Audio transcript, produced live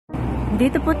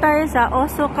Dito po tayo sa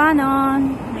Osu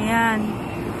Kannon. Ayan.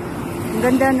 Ang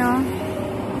ganda, no?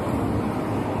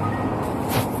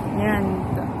 Ayan.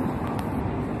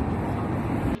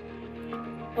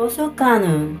 Osu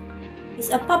Kannon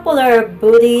is a popular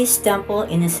Buddhist temple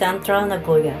in central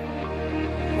Nagoya.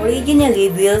 Originally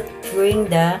built during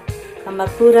the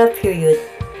Kamakura period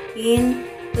in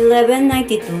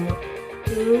 1192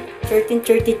 to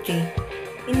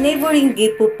 1333 in neighboring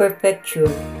Gifu Prefecture.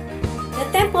 The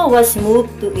temple was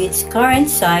moved to its current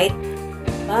site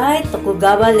by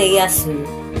Tokugawa Ieyasu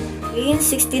in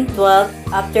 1612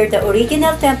 after the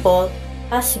original temple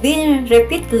has been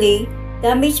repeatedly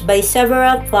damaged by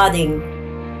several flooding.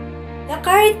 The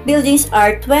current buildings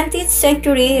are 20th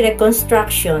century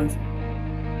reconstructions.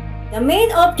 The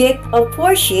main object of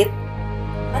worship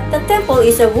at the temple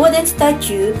is a wooden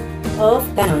statue of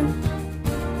Kannon,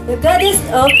 the goddess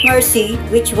of mercy,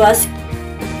 which was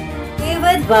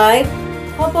carved by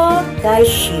Hobo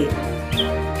Daishi,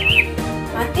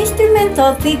 an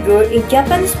instrumental figure in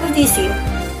Japanese Buddhism.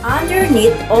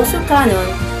 Underneath Osu Kannon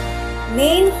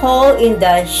main hall in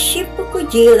the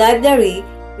Shippukuji Library,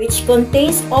 which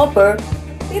contains over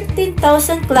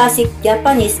 15,000 classic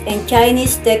Japanese and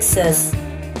Chinese texts.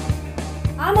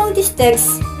 Among these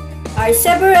texts are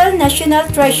several national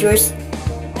treasures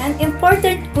and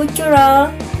important cultural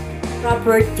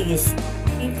properties,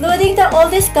 including the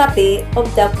oldest copy of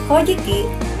the Kojiki,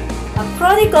 a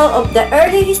chronicle of the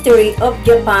early history of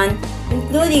Japan,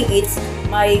 including its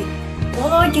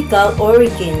mythological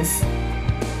origins.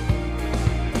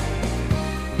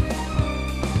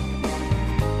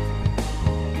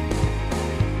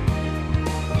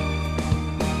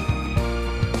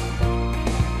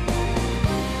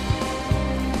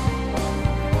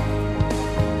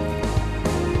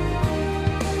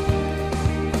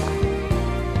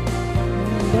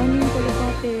 Daming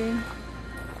kalapate.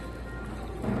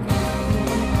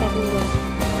 Nagtabuwa.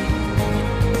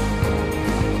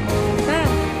 Ha?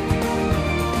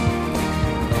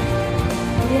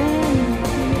 Ayan.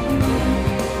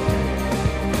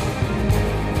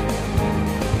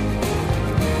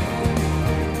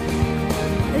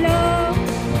 Hello?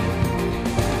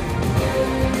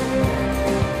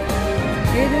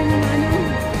 Meron ng ano?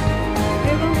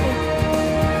 Ewan ko.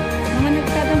 Mga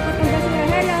nagtatampot ng basura.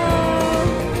 Hello?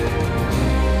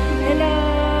 Hello,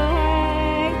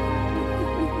 hi.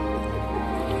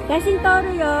 Kasin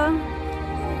toro yo.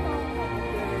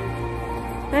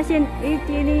 Kasin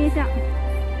ini isa.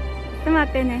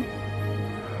 Tamaten eh.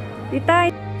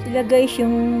 Dita. Sila guys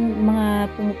yung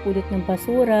mga pumupulot ng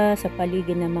basura sa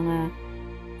paligid ng mga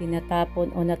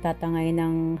tinatapon o natatangay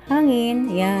ng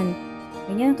hangin. Yan.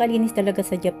 Ganyan kalinis talaga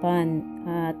sa Japan.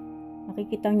 At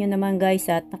makikita nyo naman guys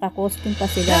at naka-costume pa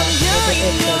sila.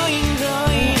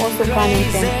 Yung Osu Kannon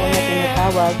temple na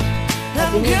tinatawag.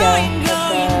 Sabi nila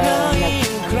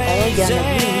pagka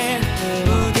nag-linis,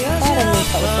 parang may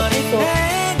pauso-puso.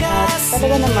 At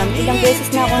talaga naman, ilang beses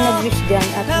na ako nag-wish dyan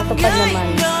at natupad naman.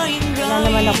 Wala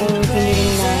naman akong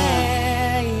hiniling na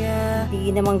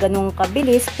hindi naman ganun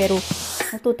kabilis pero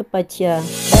natutupad siya.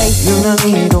 Guys,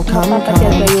 mapapasyal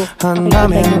kayo. Makikita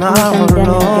yung ganda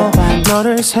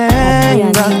ng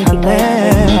Japan.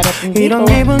 Ayan, 이런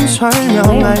기분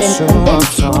설명할 수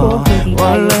없어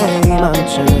원래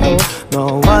이만쯤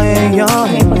너와의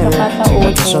여행을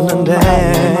계획했었는데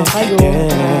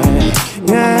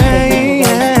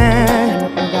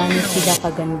sila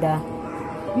kaganda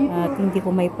at hindi ko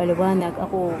may paliwanag.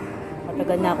 Ako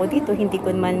matagal na ako dito, hindi ko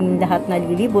naman lahat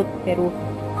nalilibot pero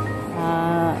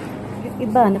yung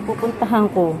iba napupuntahan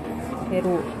ko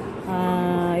pero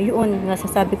yun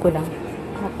nasasabi ko lang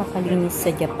napakalinis sa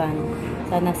Japan.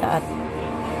 Sana sa at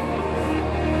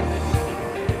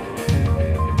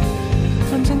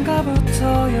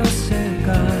언젠가부터였을까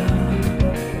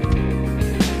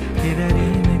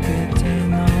기다림의 끝에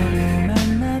너를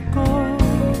만났고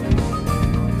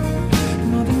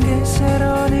모든 게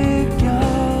새로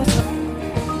느껴져.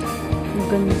 Ang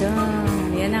ganda.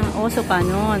 Yan ang Osu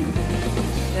Kannon.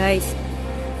 Guys,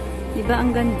 diba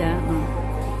ang ganda? Oh.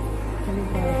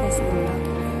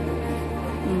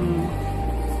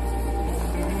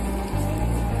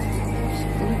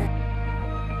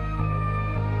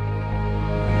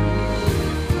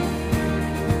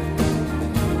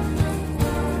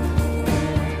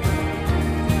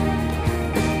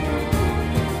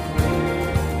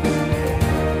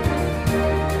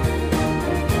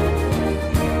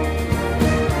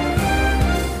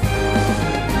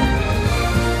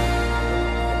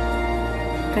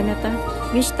 Kanata?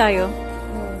 Wish tayo?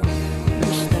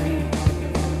 Wish tayo.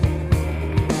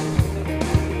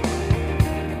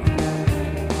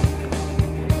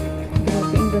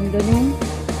 Grabe, ang ganda nun.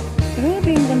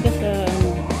 Grabe, ang ganda sa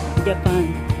Japan.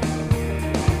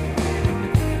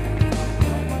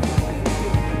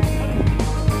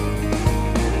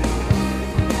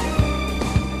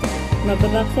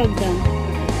 Mababaksag dan.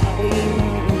 Ako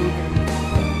yung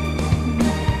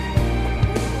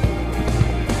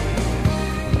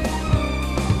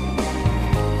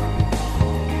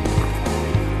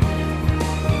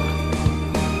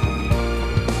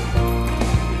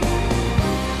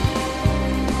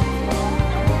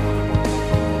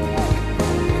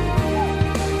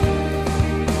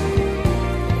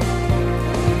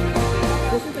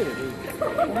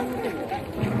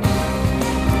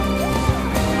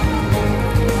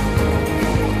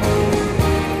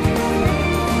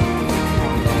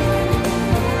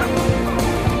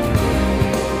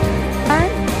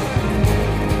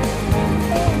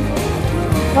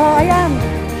oh, ayan.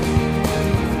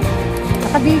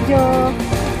 Naka-video.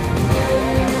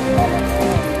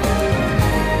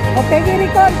 Okay,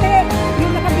 record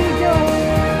yung naka-video.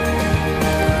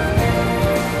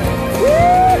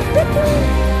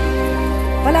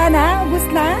 Wala na? Ubus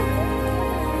na?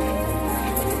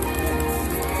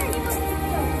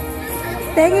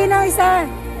 Tingin na isa.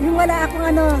 Yung wala akong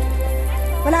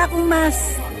wala akong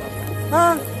mask.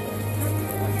 Oh.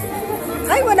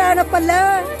 Ay, wala na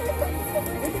pala.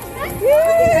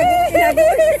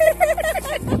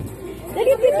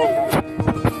 Dali dito.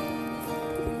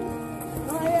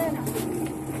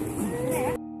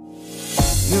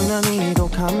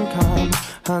 유난히도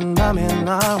캄캄한 밤에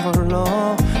나 홀로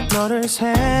너를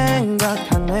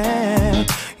생각하네.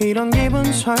 이런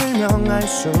기분 설명할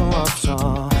수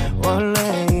없어.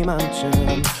 원래 이맘쯤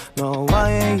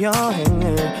너와의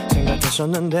여행을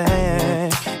생각했었는데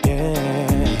yeah,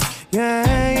 yeah,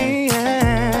 yeah.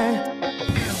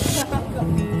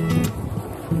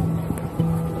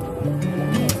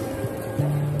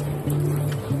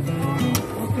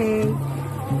 okay.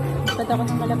 Ikot ako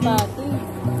ng malapati.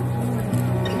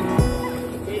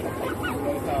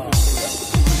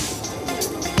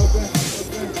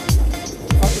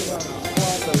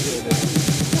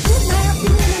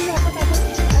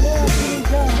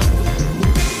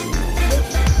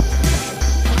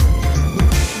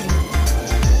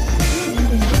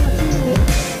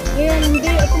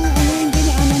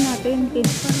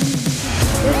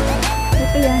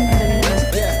 Ito yan.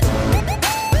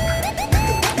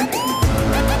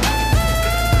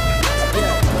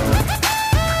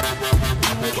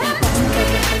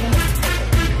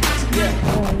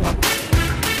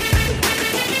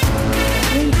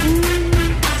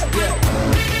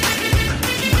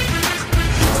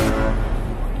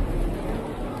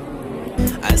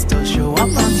 I still show up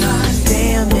on time.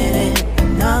 Stay a minute,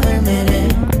 another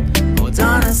minute. Hold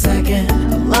on a second,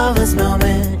 a loveless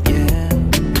moment.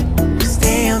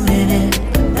 Stay a minute,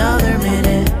 another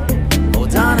minute.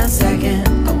 Hold on a second,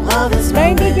 I love this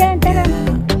moment.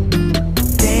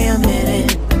 Stay a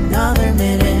minute, another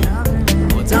minute.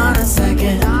 Hold on a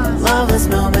second, love this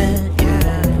moment.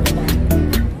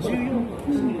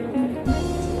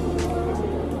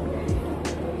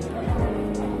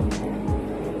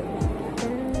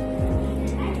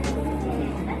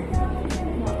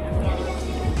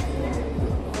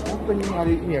 오프닝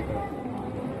아래意味やから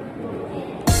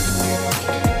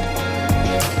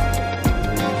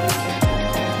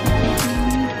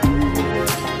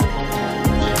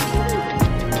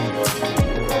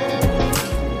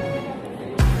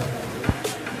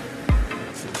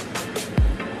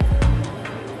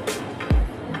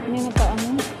Yan na pa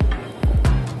ano?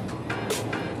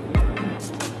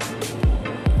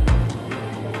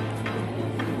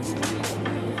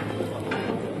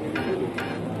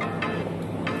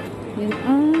 Yan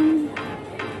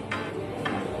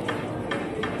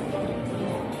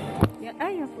yan,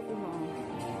 ay, ako tumaon.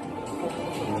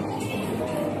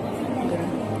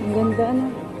 Ang ganda ano?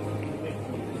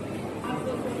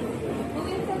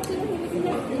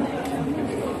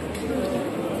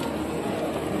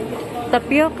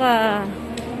 Tapioca.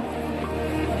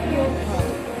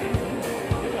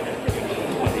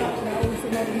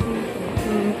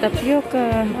 Tapioca.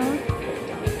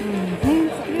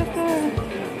 Tapioca.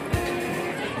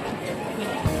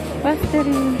 Pastry.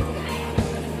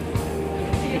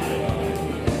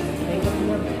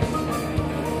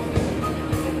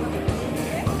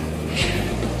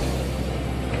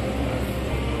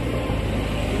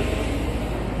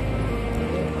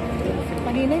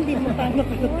 Kanina hindi mo pa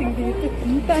nakarating dito.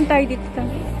 Daan tayo dito.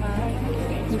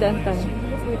 Daan tayo.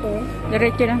 Dito?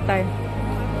 Diretso lang tayo.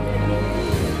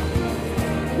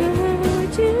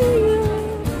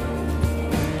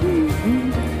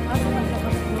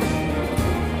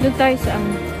 Doon tayo sa ang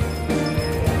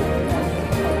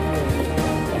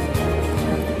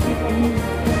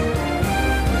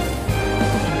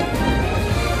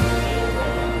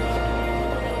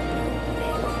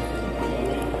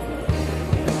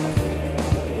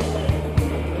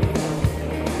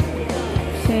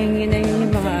Hinahingi na yun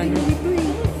yung mga ano. Ito eh.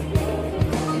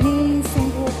 Ni Son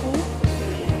Goku.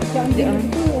 Siya ang Di, ah.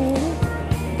 dito. Oo.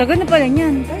 Tagal na pala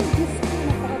niyan. Ay, Diyos ko.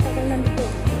 Napakatagal na nito.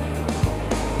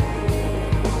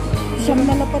 Siyam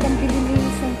na lapad ang bili ni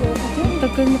Son Goku dyan.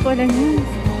 Tagal na pala niyan.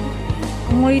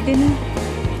 Umuwi din na.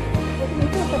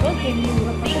 Ito, tagal. Kaya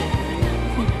mura pa ito.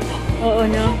 Oo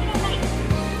na.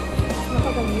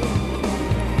 Matagal yun.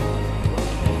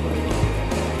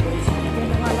 Yan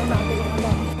na nga lang natin ang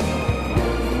alam.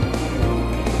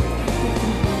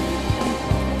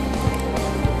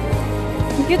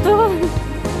 Ang cute oh.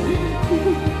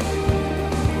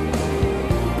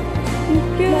 Ang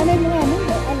cute. Nanay mo nga,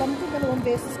 alam ko, 2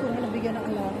 beses ko na nabigyan ng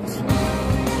allowance.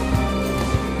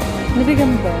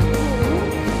 Nabigyan ba?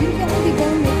 Binigyan ko, di ba?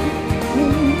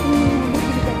 Binigyan ko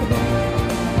ba?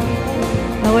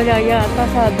 Nawala yata,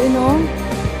 sabi no?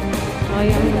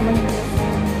 Ayaw naman.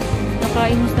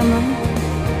 Nakainis naman.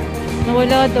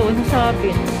 Nawala daw,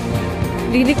 nasabi.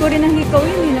 Lili ko rin ang hikaw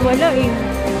yun eh, nawala eh.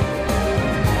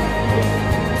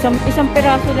 Isang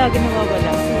peraso lagi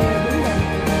nawawala.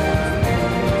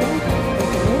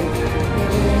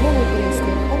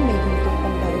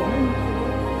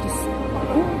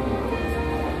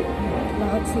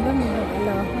 Lahat sila may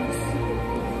alahas.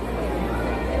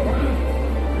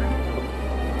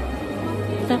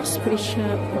 Tax-free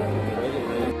shop.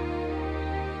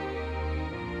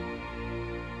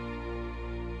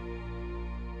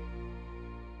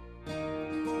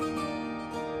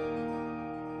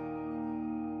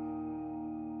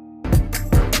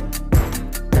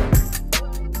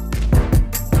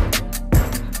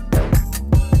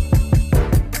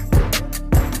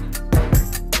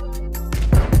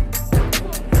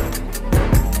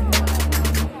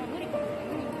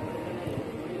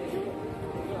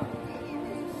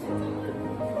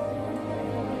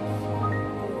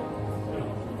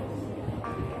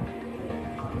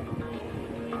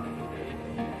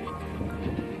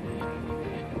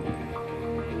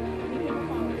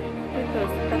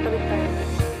 Tatawid tayo.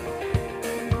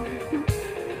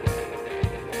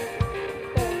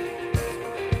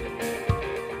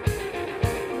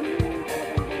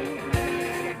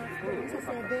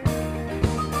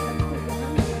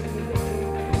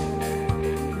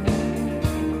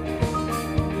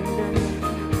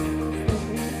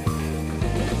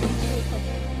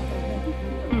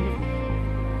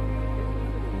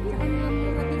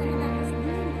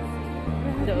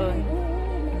 Doon.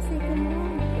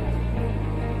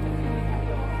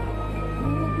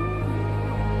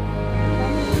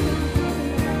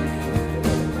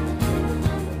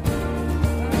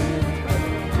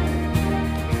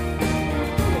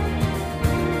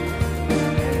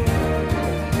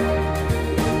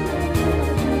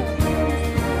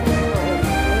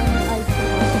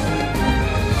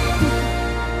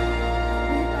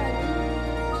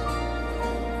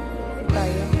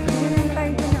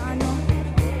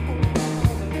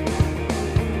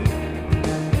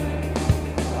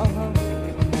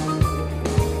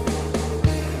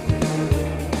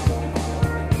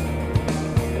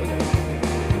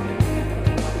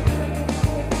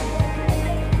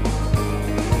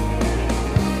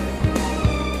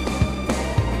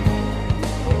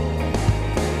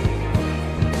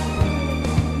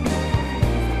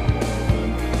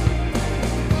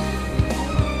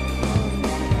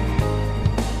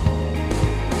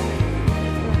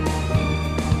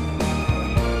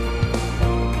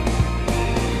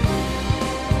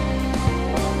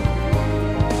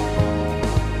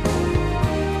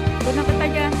 Punta kita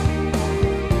dyan.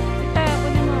 Kita,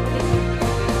 kunin mo ako dito.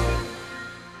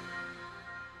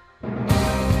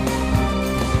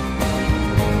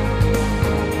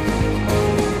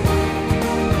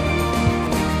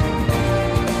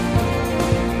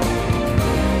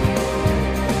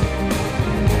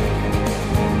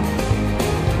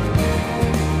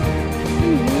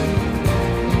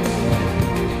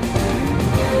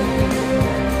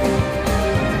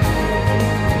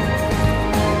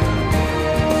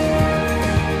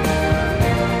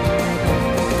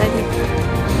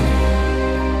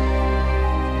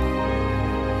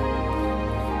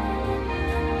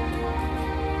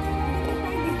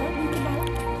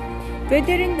 Pwede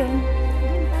rin doon.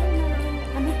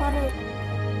 Ano para?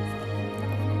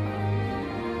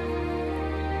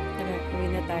 Tara, uwi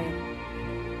na tayo.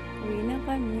 Uwi na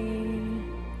kami.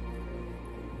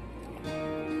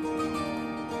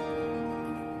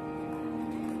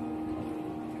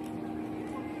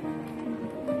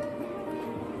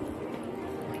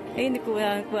 Ay,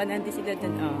 nakuha natin sila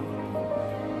doon. Oh.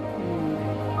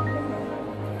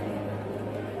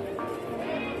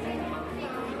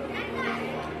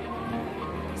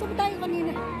 Saan tayo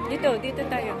kanina? Dito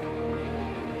tayo.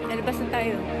 Nalabas na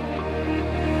tayo.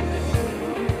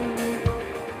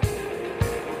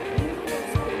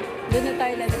 Doon na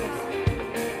tayo lalabas.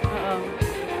 Oo.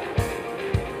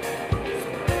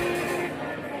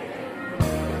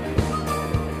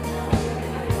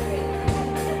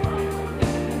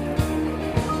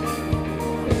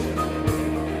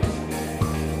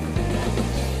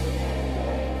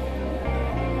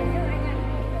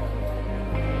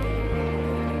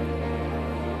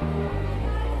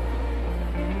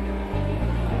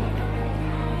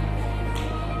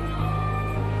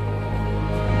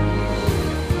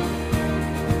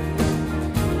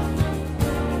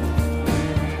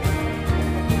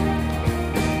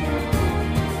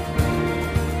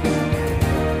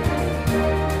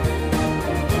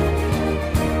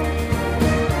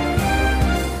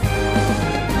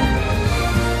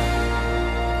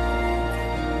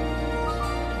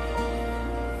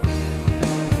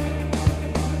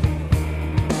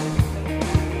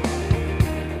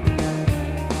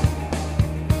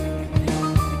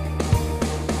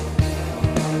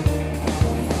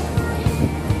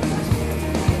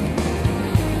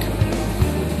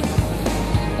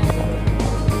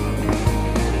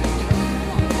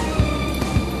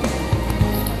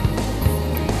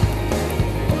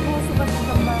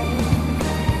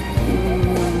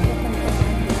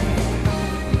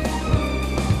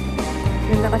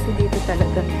 Ganda kasi dito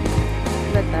talaga.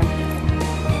 Lata.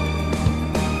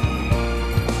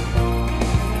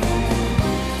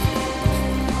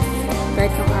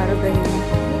 Kahit yung araw ganyan.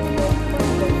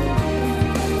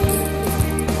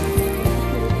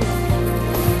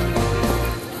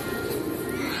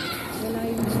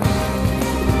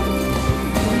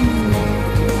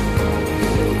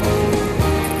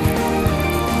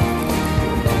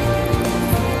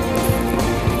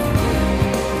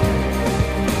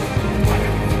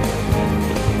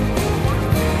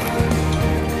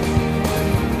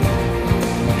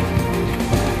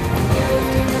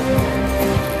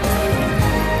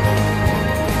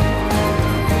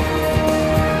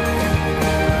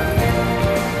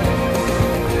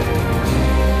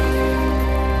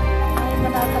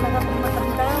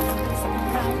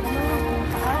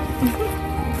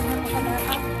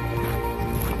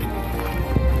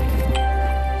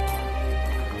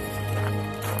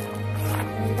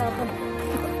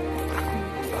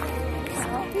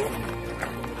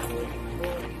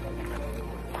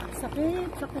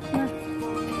 Sakit na.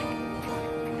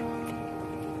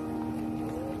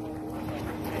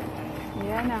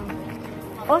 Yan ang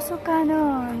Osu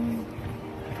Kannon.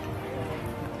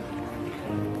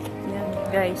 Yan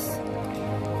guys.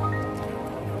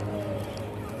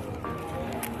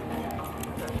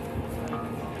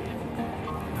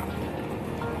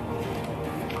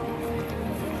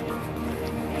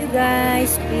 You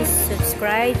guys, please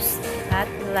subscribe at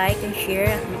like and share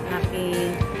ang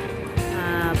aking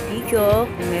video.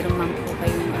 Kung meron man po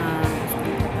kayong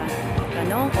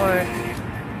tanong or